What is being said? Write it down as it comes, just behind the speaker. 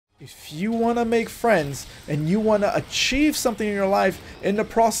If you want to make friends and you want to achieve something in your life in the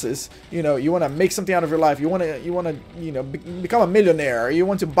process, you want to make something out of your life, you want to become a millionaire, you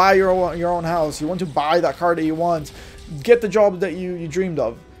want to buy your own house, you want to buy that car that you want, get the job that you dreamed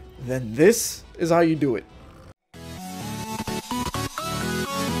of, then this is how you do it.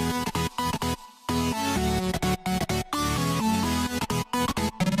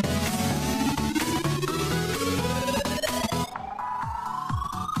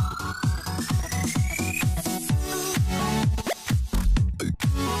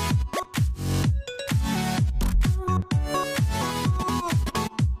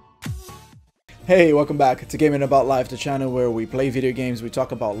 Hey, welcome back to Gaming About Life, the channel where we play video games, we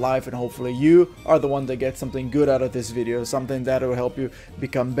talk about life, and hopefully you are the one that gets something good out of this video, something that will help you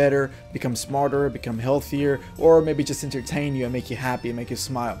become better, become smarter, become healthier, or maybe just entertain you and make you happy and make you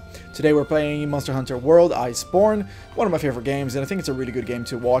smile. Today we're playing Monster Hunter World Iceborne, one of my favorite games, and I think it's a really good game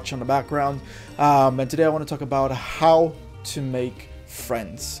to watch on the background. And today I want to talk about how to make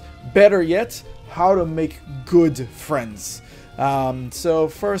friends. Better yet, how to make good friends. So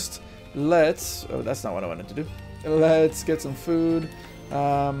first, oh, that's not what I wanted to do. Let's get some food.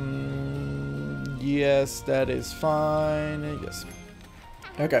 Yes, that is fine. Yes.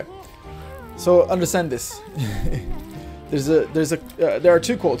 Okay. So understand this. There are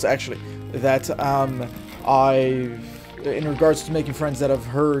two quotes actually that in regards to making friends, that I've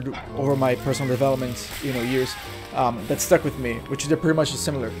heard over my personal development, years, that stuck with me, which they're pretty much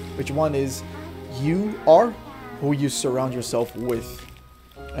similar. Which one is, you are who you surround yourself with.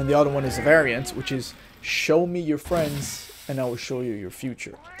 And the other one is a variant, which is, show me your friends and I will show you your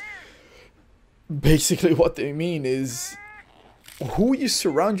future. Basically what they mean is, who you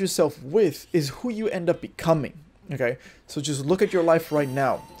surround yourself with is who you end up becoming. Okay, so just look at your life right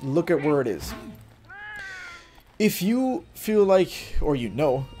now. Look at where it is. If you feel like, or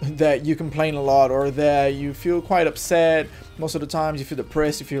that you complain a lot, or that you feel quite upset most of the times, you feel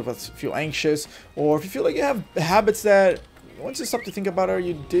depressed, you feel anxious, or if you feel like you have habits that, once you stop to think about it,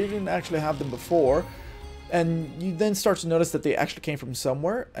 you didn't actually have them before, and you then start to notice that they actually came from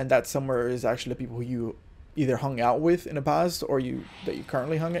somewhere, and that somewhere is actually people who you either hung out with in the past or that you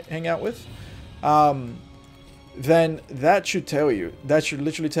currently hang out with, then that should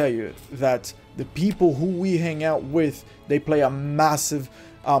literally tell you that the people who we hang out with, they play a massive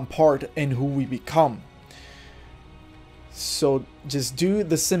part in who we become. So just do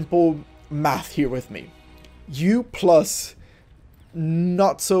the simple math here with me. You plus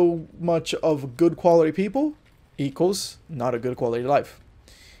not so much of good quality people equals not a good quality life.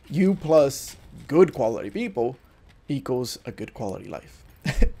 You plus good quality people equals a good quality life.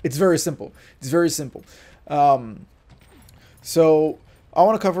 It's very simple. It's very simple. So I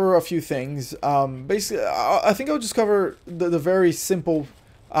want to cover a few things. Basically, I think I'll just cover the very simple.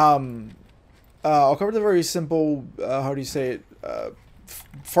 I'll cover the very simple. How do you say it?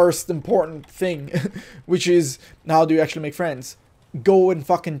 First important thing, which is, how do you actually make friends? Go and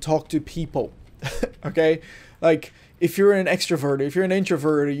fucking talk to people. Okay, like, if you're an extrovert, if you're an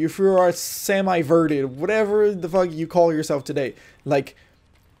introvert, if you're a semi-verted, whatever the fuck you call yourself today, like,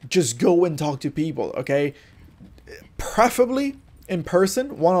 just go and talk to people. Okay, preferably in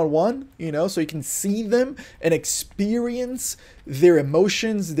person, one-on-one, so you can see them and experience their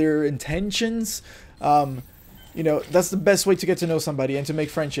emotions, their intentions. That's the best way to get to know somebody and to make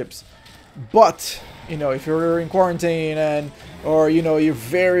friendships. But, if you're in quarantine or you're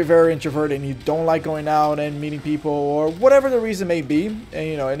very, very introverted and you don't like going out and meeting people, or whatever the reason may be,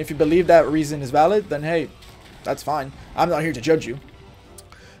 and if you believe that reason is valid, then hey, that's fine. I'm not here to judge you.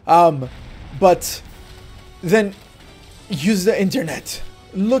 But then use the internet.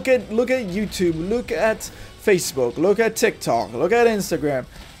 Look at YouTube, look at Facebook, look at TikTok, look at Instagram.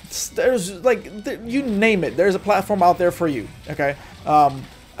 There's you name it, there's a platform out there for you. Okay,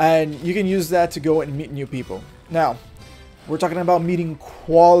 and you can use that to go and meet new people. Now we're talking about meeting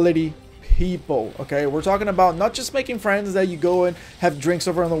quality people. Okay, we're talking about not just making friends that you go and have drinks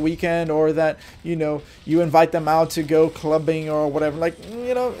over on the weekend, or that you invite them out to go clubbing or whatever. Like,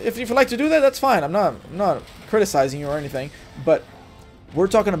 if you like to do that, that's fine. I'm not criticizing you or anything, but we're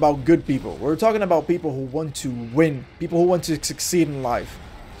talking about good people. We're talking about people who want to win, people who want to succeed in life.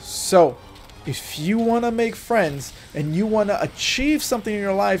 So if you want to make friends and you want to achieve something in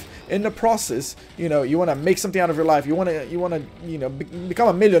your life in the process, you want to make something out of your life, you want to become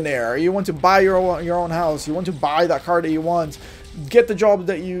a millionaire, you want to buy your own house, you want to buy that car that you want, get the job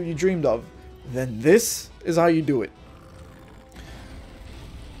that you dreamed of, then this is how you do it.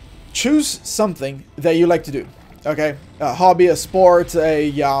 Choose something that you like to do. Okay, a hobby, a sport,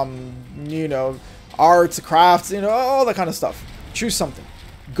 arts, crafts, all that kind of stuff. Choose something.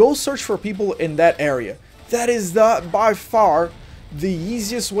 go search for people in that area. That is by far the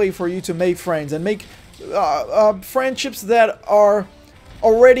easiest way for you to make friends and make friendships that are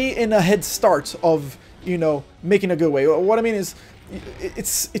already in a head start of, you know, making a good way. What I mean is,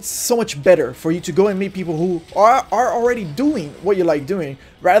 it's so much better for you to go and meet people who are already doing what you like doing,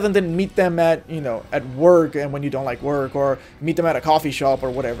 rather than meet them at, you know, at work and when you don't like work, or meet them at a coffee shop or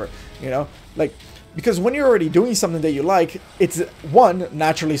whatever, you know, like, because when you're already doing something that you like, it's, one,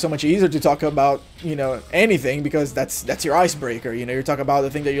 naturally so much easier to talk about, you know, anything, because that's your icebreaker, you know, you're talking about the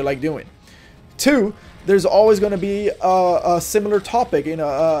thing that you like doing. Two, there's always going to be a similar topic, you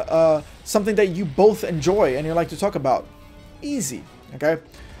know, something that you both enjoy and you like to talk about. Easy, okay?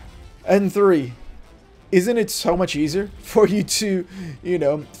 And three, isn't it so much easier for you to, you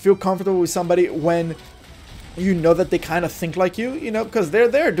know, feel comfortable with somebody when you know that they kind of think like you know, because they're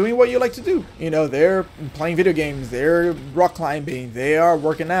there doing what you like to do. You know, they're playing video games, they're rock climbing, they are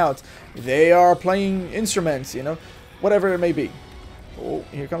working out, they are playing instruments, you know, whatever it may be. Oh,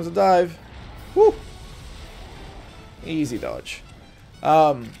 here comes a dive. Woo! Easy dodge.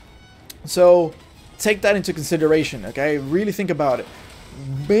 So take that into consideration, okay? Really think about it.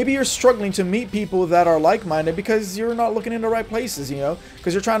 Maybe you're struggling to meet people that are like-minded because you're not looking in the right places, you know,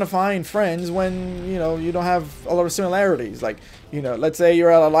 because you're trying to find friends when, you know, you don't have a lot of similarities. Like, you know, let's say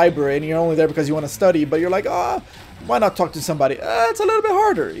you're at a library and you're only there because you want to study, but you're like, oh, why not talk to somebody? It's a little bit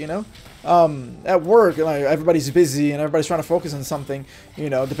harder, you know. At work, like, everybody's busy and everybody's trying to focus on something, you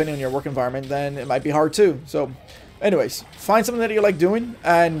know, depending on your work environment, then it might be hard too. So anyways, find something that you like doing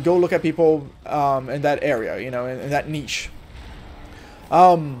and go look at people in that area, you know, in that niche.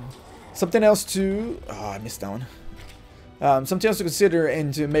 Something else to... Oh, I missed that one. Something else to consider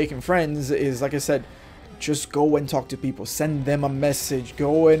into making friends is, like I said, just go and talk to people. Send them a message.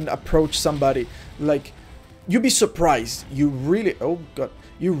 Go and approach somebody. Like, you'd be surprised. You really... Oh, God.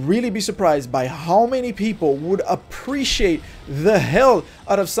 You'd really be surprised by how many people would appreciate the hell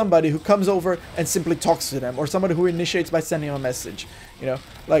out of somebody who comes over and simply talks to them, or somebody who initiates by sending them a message. You know,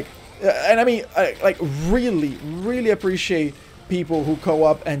 like... and I mean, like, really, really appreciate people who go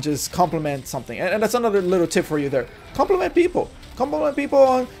up and just compliment something. And that's another little tip for you there. Compliment people. Compliment people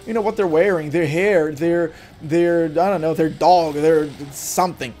on, you know, what they're wearing, their hair, their I don't know, their dog, their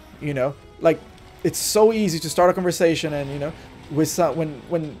something, you know. Like, it's so easy to start a conversation and, you know, with some,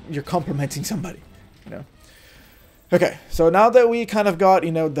 when you're complimenting somebody, you know. Okay, so now that we kind of got,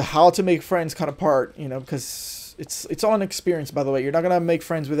 you know, the how to make friends kind of part, you know, because it's all an experience, by the way. You're not gonna make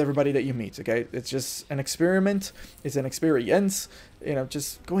friends with everybody that you meet, okay? It's just an experiment. It's an experience. You know,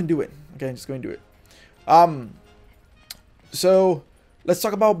 just go and do it, okay? Just go and do it. So let's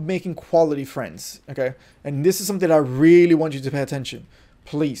talk about making quality friends, okay? And this is something that I really want you to pay attention.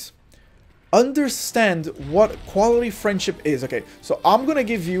 Please understand what quality friendship is, okay? So I'm gonna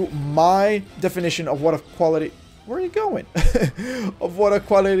give you my definition of what a quality... Where are you going? Of what a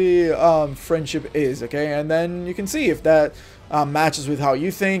quality friendship is, okay? And then you can see if that matches with how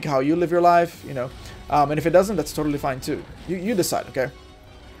you think, how you live your life, you know. And if it doesn't, that's totally fine too. You decide, okay?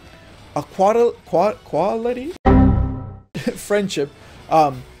 A quality friendship,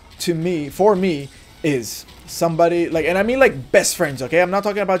 for me, is somebody, like, and I mean like best friends, okay? I'm not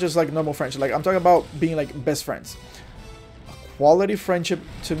talking about just like normal friendship. Like, I'm talking about being like best friends. A quality friendship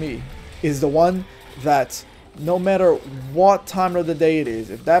to me is the one that, no matter what time of the day it is,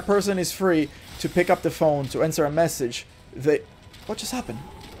 if that person is free to pick up the phone to answer a message, what just happened?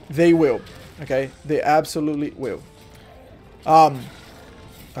 They will, okay? They absolutely will.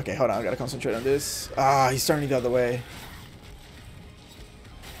 Okay, hold on, I gotta concentrate on this. He's turning the other way.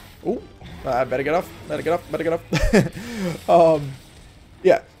 Oh, I better get off, better get off.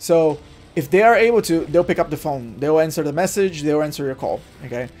 Yeah, so if they are able to, they'll pick up the phone, they'll answer the message, they'll answer your call,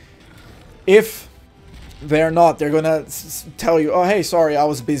 okay? If they're not, they're gonna tell you, oh, hey, sorry, I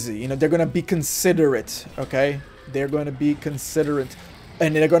was busy. You know, they're gonna be considerate, okay? They're gonna be considerate,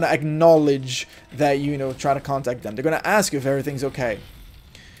 and they're gonna acknowledge that, you know, try to contact them. They're gonna ask you if everything's okay.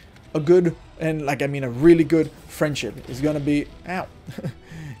 A good, and like, I mean, a really good friendship is gonna be,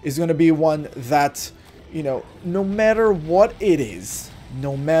 is gonna be one that, you know, no matter what it is,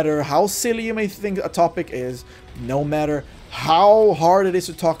 no matter how silly you may think a topic is, no matter how hard it is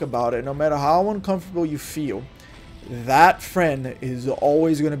to talk about it, no matter how uncomfortable you feel, that friend is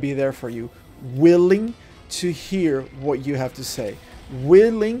always going to be there for you, willing to hear what you have to say,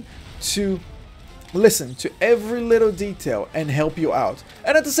 willing to listen to every little detail and help you out.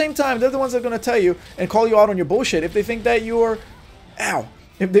 And at the same time, they're the ones that are going to tell you and call you out on your bullshit if they think that you are,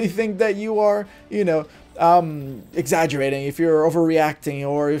 if they think that you are, you know, exaggerating, if you're overreacting,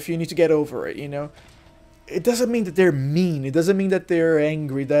 or if you need to get over it, you know. it doesn't mean that they're mean. It doesn't mean that they're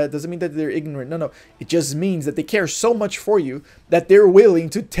angry. That doesn't mean that they're ignorant. No, no. It just means that they care so much for you that they're willing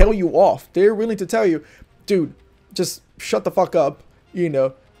to tell you off. They're willing to tell you, dude, just shut the fuck up, you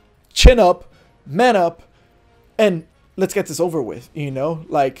know, chin up, man up, and let's get this over with, you know,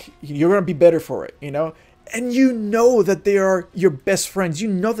 like, you're gonna be better for it, you know. And you know that they are your best friends. You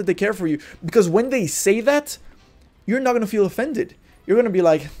know that they care for you, because when they say that, you're not gonna feel offended. You're gonna be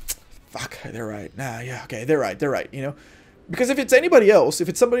like, fuck, they're right. Nah, yeah, okay, they're right, you know. Because if it's anybody else, if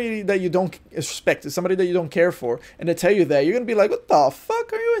it's somebody that you don't respect, it's somebody that you don't care for, and they tell you that, you're gonna be like, what the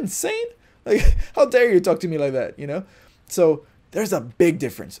fuck, are you insane? Like, how dare you talk to me like that, you know? So there's a big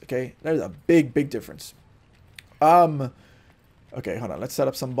difference, okay? There's a big difference. Okay, hold on, let's set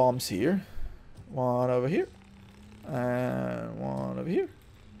up some bombs here. One over here, and one over here,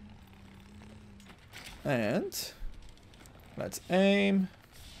 and let's aim.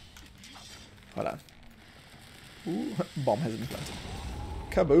 Hold on. Ooh, bomb has been planted.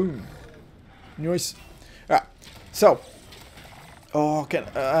 Kaboom! Nice. Alright, so. Oh,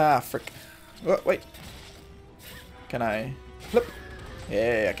 frick. Oh, wait. Can I flip?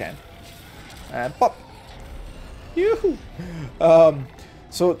 Yeah, I can. And pop. Yoo-hoo!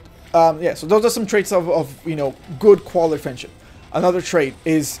 Yeah, so those are some traits of, you know, good quality friendship. Another trait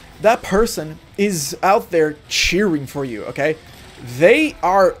is that person is out there cheering for you, okay? They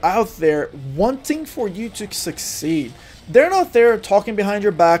are out there wanting for you to succeed. They're not there talking behind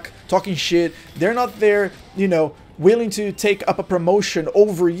your back, talking shit. They're not there, you know, willing to take up a promotion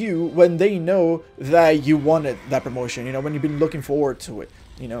over you when they know that you wanted that promotion, you know, when you've been looking forward to it,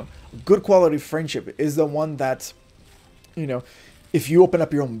 you know. Good quality friendship is the one that, you know, if you open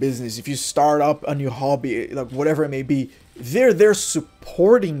up your own business, if you start up a new hobby, like whatever it may be, they're there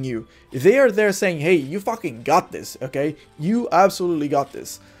supporting you. They are there saying, hey, you fucking got this, okay? You absolutely got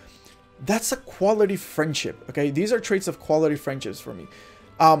this. That's a quality friendship, okay? These are traits of quality friendships for me.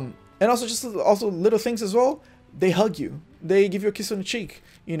 And also just little things as well. They hug you. They give you a kiss on the cheek.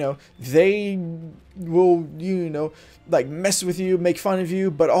 You know, they will, you know, like mess with you, make fun of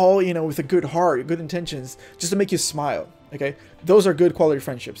you, but all, you know, with a good heart, good intentions, just to make you smile, okay? Those are good quality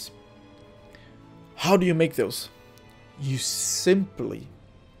friendships. How do you make those? You simply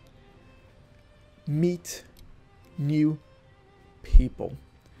meet new people.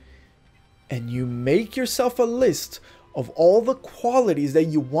 And you make yourself a list of all the qualities that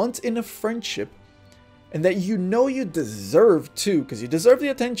you want in a friendship and that you know you deserve too, because you deserve the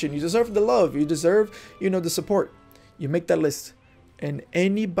attention, you deserve the love, you deserve, you know, the support. You make that list, and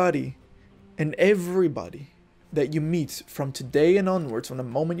anybody and everybody that you meet from today and onwards, from the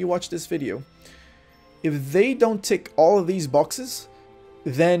moment you watch this video, if they don't tick all of these boxes,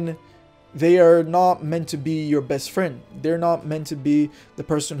 then they are not meant to be your best friend. They're not meant to be the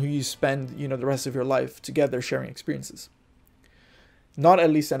person who you spend, you know, the rest of your life together sharing experiences. Not at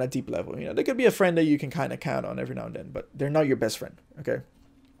least on a deep level. You know, they could be a friend that you can kind of count on every now and then, but they're not your best friend, okay?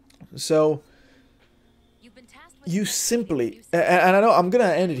 So you simply, and I know I'm gonna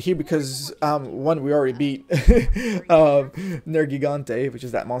end it here because one, we already beat Nergigante, which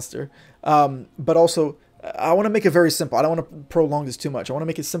is that monster, but also I want to make it very simple. I don't want to prolong this too much. I want to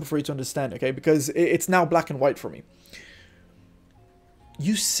make it simple for you to understand, okay? Because it's now black and white for me.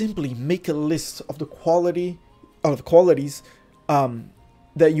 You simply make a list of the qualities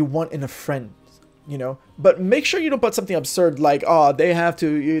that you want in a friend, you know? But make sure you don't put something absurd like, oh, they have to,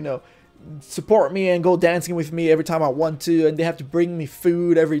 you know, support me and go dancing with me every time I want to, and they have to bring me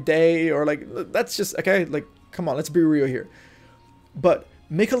food every day, or like, that's just, okay, like, come on, let's be real here. But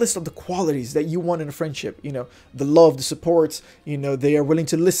make a list of the qualities that you want in a friendship, you know, the love, the support, you know, they are willing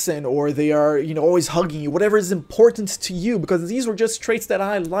to listen, or they are, you know, always hugging you, whatever is important to you, because these were just traits that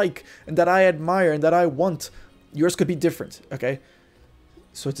I like and that I admire and that I want. Yours could be different, okay?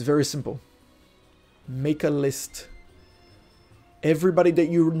 So it's very simple. Make a list. Everybody that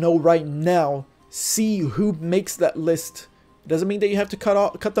you know right now, see who makes that list. It doesn't mean that you have to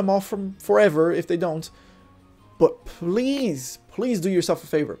cut them off from forever if they don't. But please do yourself a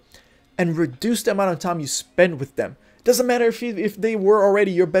favor and reduce the amount of time you spend with them. It doesn't matter if they were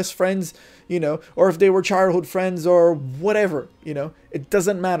already your best friends, you know, or if they were childhood friends or whatever, you know, it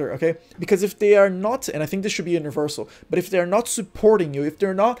doesn't matter, okay? Because if they are not, and I think this should be universal, but if they're not supporting you, if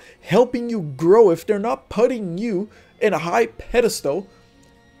they're not helping you grow, if they're not putting you in a high pedestal,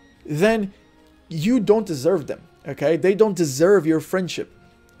 then you don't deserve them, okay? They don't deserve your friendship,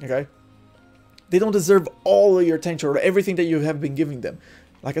 okay? They don't deserve all of your attention or everything that you have been giving them.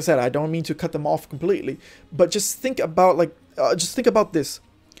 Like I said, I don't mean to cut them off completely, but just think about, like, just think about this.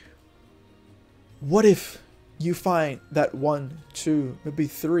 What if you find that 1, 2, maybe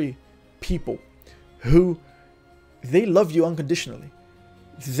 3 people who they love you unconditionally.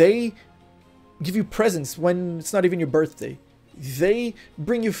 They give you presents when it's not even your birthday. They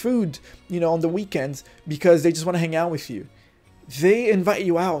bring you food, you know, on the weekends because they just want to hang out with you. They invite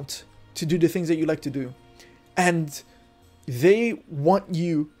you out to do the things that you like to do. And they want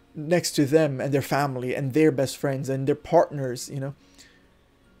you next to them and their family and their best friends and their partners, you know.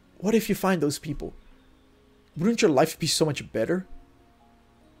 What if you find those people? Wouldn't your life be so much better?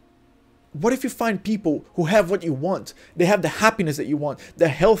 What if you find people who have what you want? They have the happiness that you want, the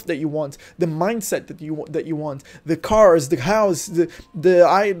health that you want, the mindset that you want, the cars, the house,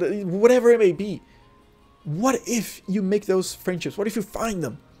 whatever it may be. What if you make those friendships? What if you find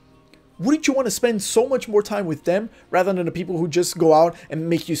them? Wouldn't you want to spend so much more time with them rather than the people who just go out and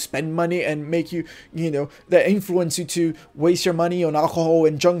make you spend money and make you, you know, that influence you to waste your money on alcohol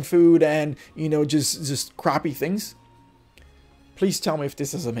and junk food and, you know, just crappy things? Please tell me if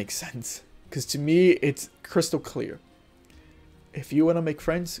this doesn't make sense, because to me, it's crystal clear. If you want to make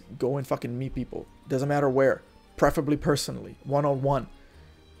friends, go and fucking meet people. Doesn't matter where, preferably personally, one-on-one.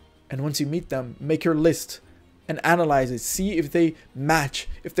 And once you meet them, make your list and analyze it. See if they match.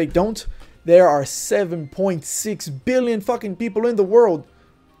 If they don't, there are 7.6 billion fucking people in the world.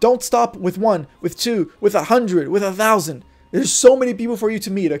 Don't stop with 1, with 2, with 100, with 1,000. There's so many people for you to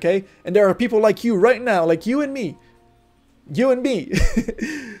meet, okay? And there are people like you right now, like you and me. You and me.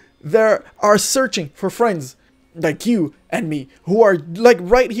 There are searching for friends like you and me who are like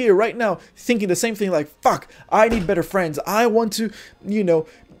right here, right now, thinking the same thing, like, fuck, I need better friends. I want to, you know,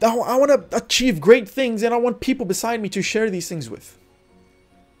 I want to achieve great things and I want people beside me to share these things with.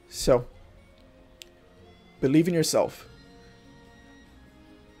 So, believe in yourself.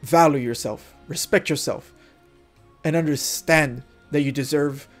 Value yourself. Respect yourself. And understand that you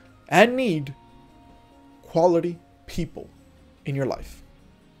deserve and need quality people in your life.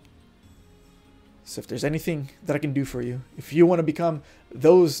 So if there's anything that I can do for you, if you want to become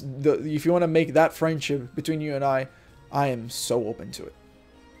if you want to make that friendship between you and I am so open to it.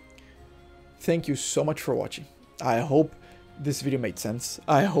 Thank you so much for watching. I hope this video made sense.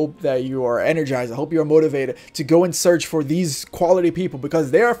 I hope that you are energized. I hope you are motivated to go and search for these quality people,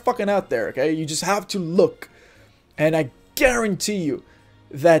 because they are fucking out there, okay? You just have to look. And I guarantee you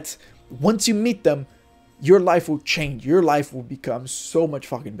that once you meet them, your life will change. Your life will become so much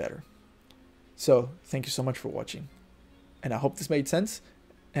fucking better. So, thank you so much for watching. And I hope this made sense.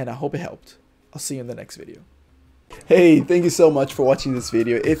 And I hope it helped. I'll see you in the next video. Hey, thank you so much for watching this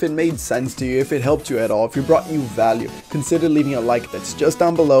video. If it made sense to you, if it helped you at all, if it brought you value, consider leaving a like. That's just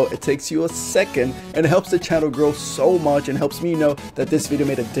down below. It takes you a second and it helps the channel grow so much and helps me know that this video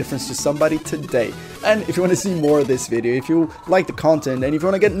made a difference to somebody today. And if you want to see more of this video, if you like the content and if you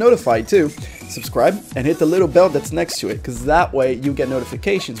want to get notified too, subscribe and hit the little bell that's next to it, because that way you get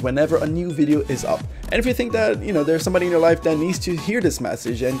notifications whenever a new video is up. And if you think that, you know, there's somebody in your life that needs to hear this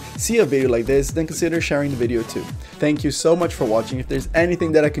message and see a video like this, then consider sharing the video too. Thank you so much for watching. If there's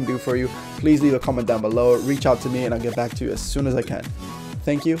anything that I can do for you, please leave a comment down below, reach out to me, and I'll get back to you as soon as I can.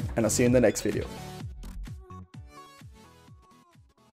 Thank you, and I'll see you in the next video.